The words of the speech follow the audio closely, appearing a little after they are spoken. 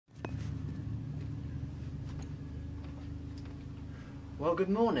Well,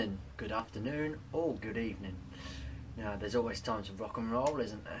 good morning, good afternoon, or good evening. Now, there's always times of rock and roll,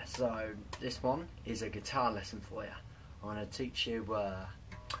 isn't there? So, this one is a guitar lesson for you. I'm going to teach you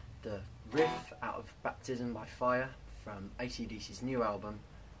the riff out of Baptism by Fire from AC/DC's new album,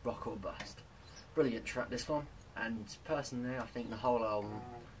 Rock or Bust. Brilliant track, this one, and personally, I think the whole album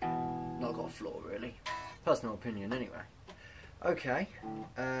not got a flaw, really. Personal opinion, anyway. Okay,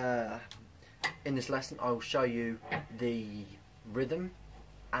 in this lesson, I'll show you the rhythm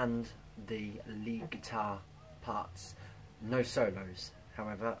and the lead guitar parts. No solos,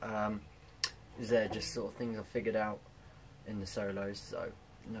 however. They're just sort of things I figured out in the solos, so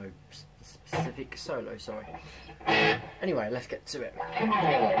no specific solo, sorry. Anyway, let's get to it.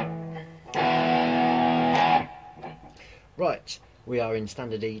 Right, we are in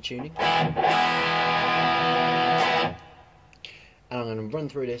standard E tuning. And I'm going to run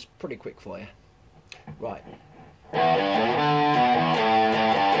through this pretty quick for you. Right.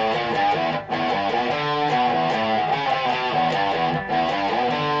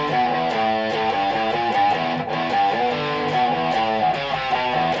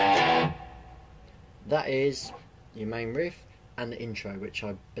 That is your main riff and the intro, which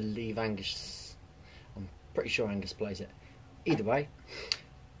I believe I'm pretty sure Angus plays it. Either way,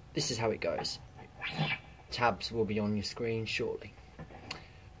 this is how it goes. Tabs will be on your screen shortly.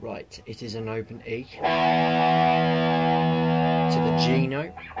 Right, it is an open E to the G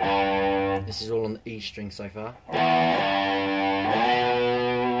note. This is all on the E string so far.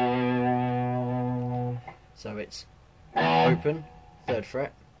 So it's open, 3rd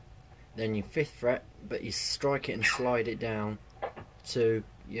fret, then your 5th fret, but you strike it and slide it down to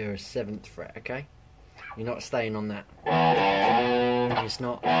your 7th fret, okay? You're not staying on that. It's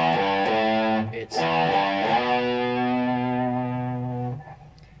not. It's.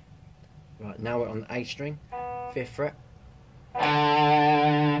 Right, now we're on the A string, 5th fret,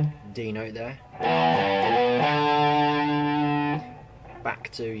 D note there, back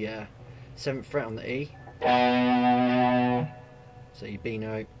to your 7th fret on the E, so your B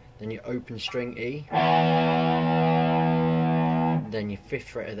note, then your open string E, then your 5th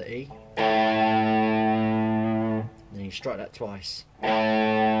fret of the E, then you strike that twice,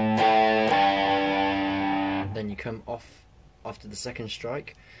 then you come off after the 2nd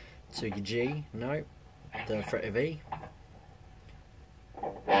strike to your G note, 3rd fret of E,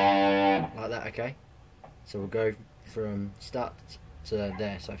 like that, okay? So we'll go from start to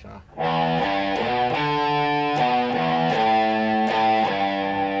there so far.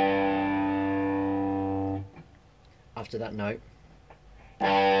 After that note,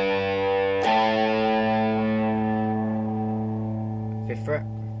 5th fret,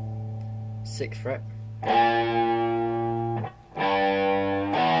 6th fret,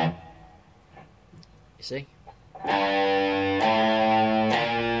 you see?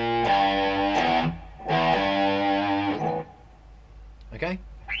 Okay?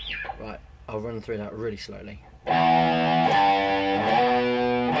 Right, I'll run through that really slowly.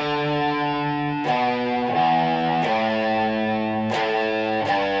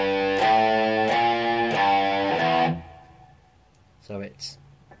 So it's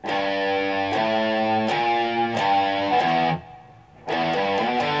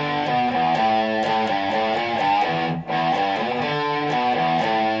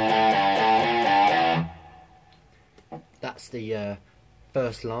that's the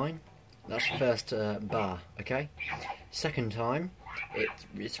first line, that's the first bar, okay? Second time,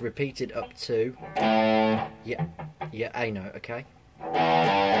 it's repeated up to your A note, okay?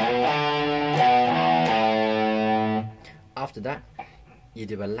 After that, you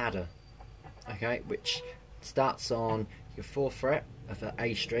do a ladder, okay, which starts on your 4th fret of the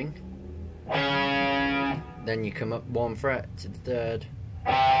A string, then you come up 1 fret to the 3rd,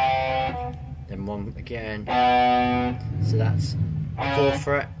 then 1 again, so that's 4th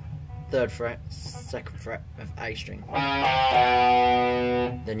fret, 3rd fret, 2nd fret of A string,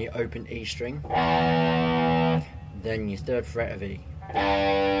 then you open E string, then your 3rd fret of E,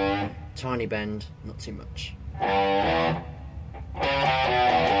 tiny bend, not too much.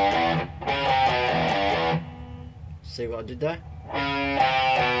 See what I did there?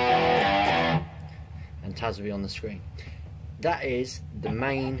 And tabs will be on the screen. That is your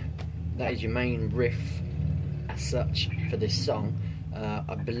main riff as such for this song.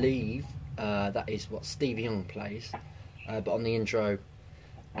 I believe that is what Stevie Young plays, but on the intro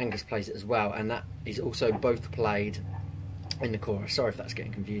Angus plays it as well, and that is also both played in the chorus. Sorry if that's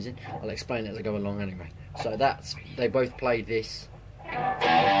getting confusing, I'll explain it as I go along anyway. So they both play this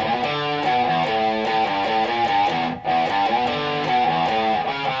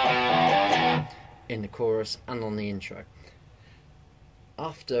in the chorus and on the intro.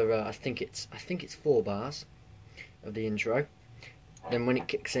 after I think it's 4 bars of the intro, then when it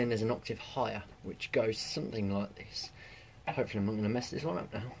kicks in there's an octave higher, which goes something like this. Hopefully I'm not going to mess this one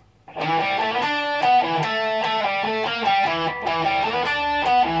up now.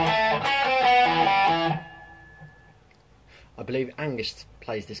 I believe Angus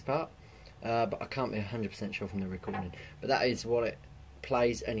plays this part, but I can't be 100% sure from the recording. But that is what it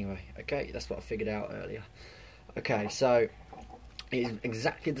plays anyway. Okay, that's what I figured out earlier. Okay, so it's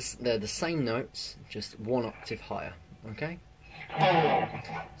exactly the same notes, just 1 octave higher. Okay,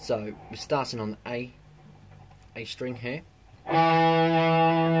 so we're starting on the A string here.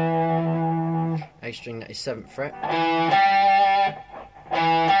 A string, that is 7th fret.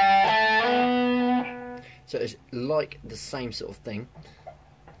 So it's like the same sort of thing,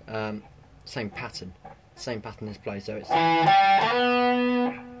 same pattern is played. So it's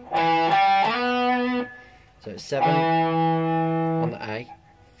 7 on the A,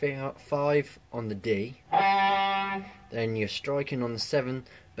 5 on the D. Then you're striking on the 7,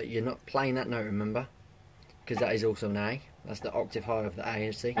 but you're not playing that note, remember, because that is also an A. That's the octave higher of the A,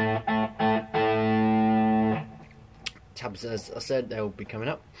 you see. Tabs, as I said, they'll be coming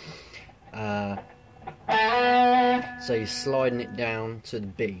up. So you're sliding it down to the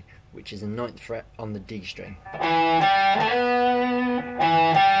B, which is the 9th fret on the D string.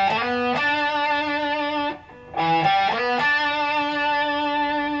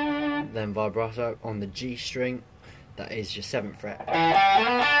 Then vibrato on the G string, that is your 7th fret.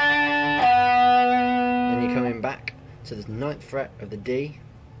 Then you're coming back to the 9th fret of the D,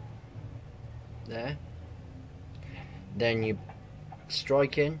 there. Then you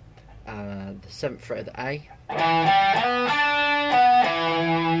strike in the 7th fret of the A,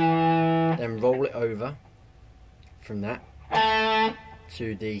 then roll it over from that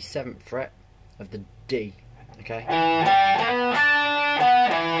to the 7th fret of the D, okay?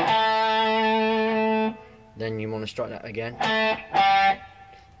 Then you want to strike that again.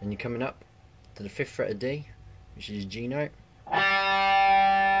 Then you're coming up to the 5th fret of D, which is G note.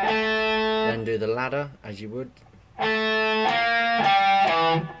 Then do the ladder as you would.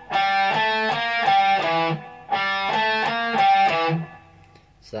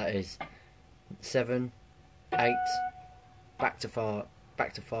 So that is 7, 8, back to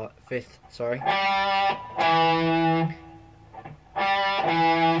 5th, sorry.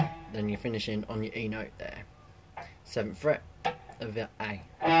 Then you're finishing on your E note there, 7th fret of the A.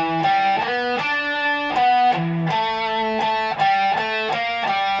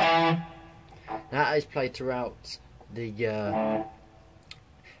 Now that is played throughout the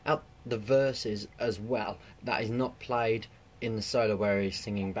verses as well. That is not played in the solo where he's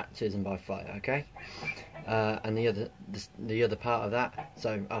singing Baptism by Fire, okay? And the other part of that,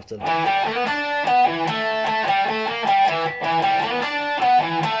 so after that,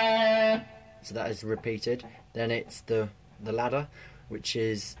 so that is repeated. Then it's the ladder, which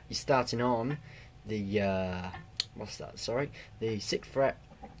is you're starting on the what's that? Sorry, the 6th fret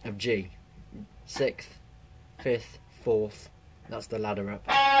of G, 6th, 5th, 4th. That's the ladder up.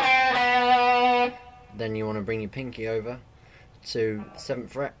 Then you want to bring your pinky over to 7th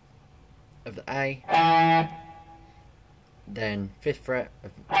fret of the A, then 5th fret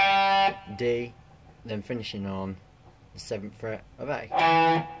of D, then finishing on the 7th fret of A.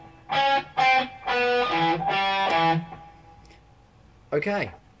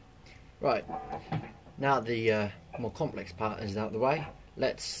 Okay, right, now the more complex part is out of the way.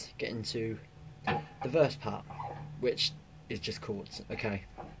 Let's get into the verse part, which is just chords. Okay,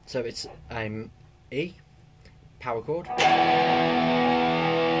 so it's E, power chord.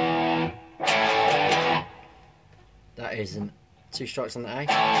 That is 2 strikes on the A,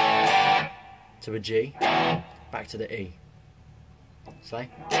 to a G, back to the E. So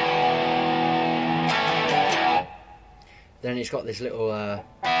then it's got this little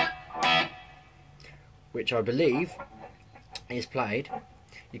which I believe is played.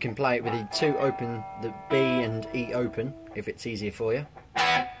 You can play it with the 2 open, the B and E open, if it's easier for you.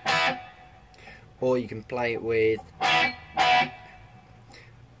 Or you can play it with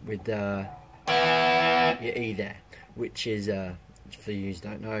your E there, which is, for you who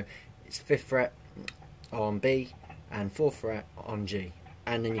don't know, it's 5th fret on B and 4th fret on G.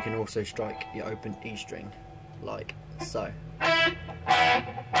 And then you can also strike your open E string, like so.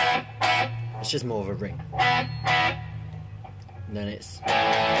 It's just more of a ring. And then it's,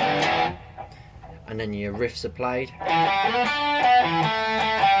 and then your riffs are played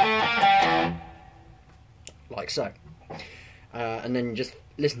like so. And then you just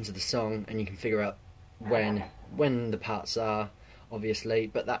listen to the song and you can figure out when the parts are, obviously,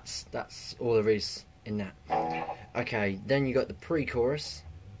 but that's all there is in that. Okay, then you got the pre-chorus,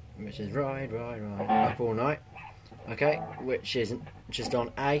 which is ride, ride, ride, up all night. Okay, which is just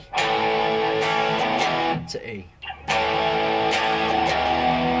on A to E.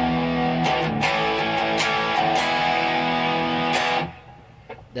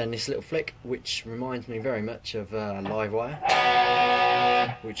 Then this little flick, which reminds me very much of Livewire,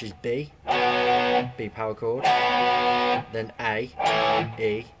 which is B power chord, then A,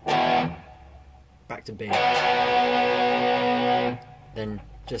 E, back to B, then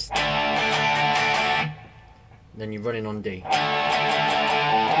you're running on D.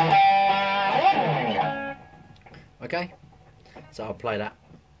 Okay, so I'll play that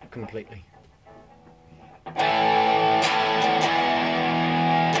completely.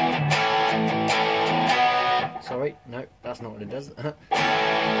 Sorry, no, that's not what it does.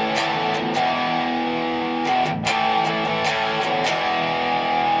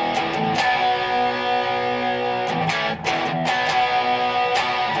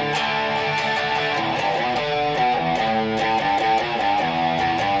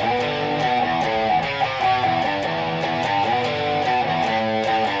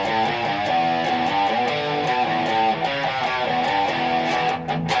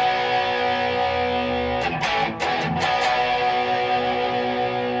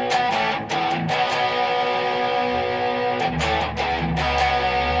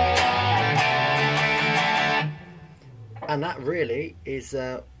 And that really is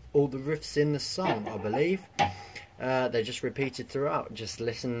all the riffs in the song, I believe. They're just repeated throughout. Just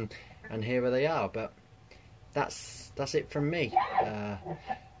listen and hear where they are. But that's it from me.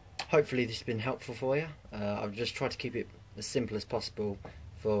 Hopefully this has been helpful for you. I've just tried to keep it as simple as possible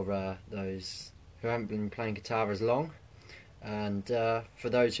for those who haven't been playing guitar as long. And for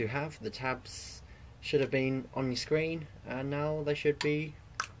those who have, the tabs should have been on your screen, and now they should be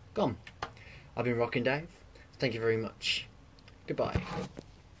gone. I've been Rockin' Dave. Thank you very much. Goodbye.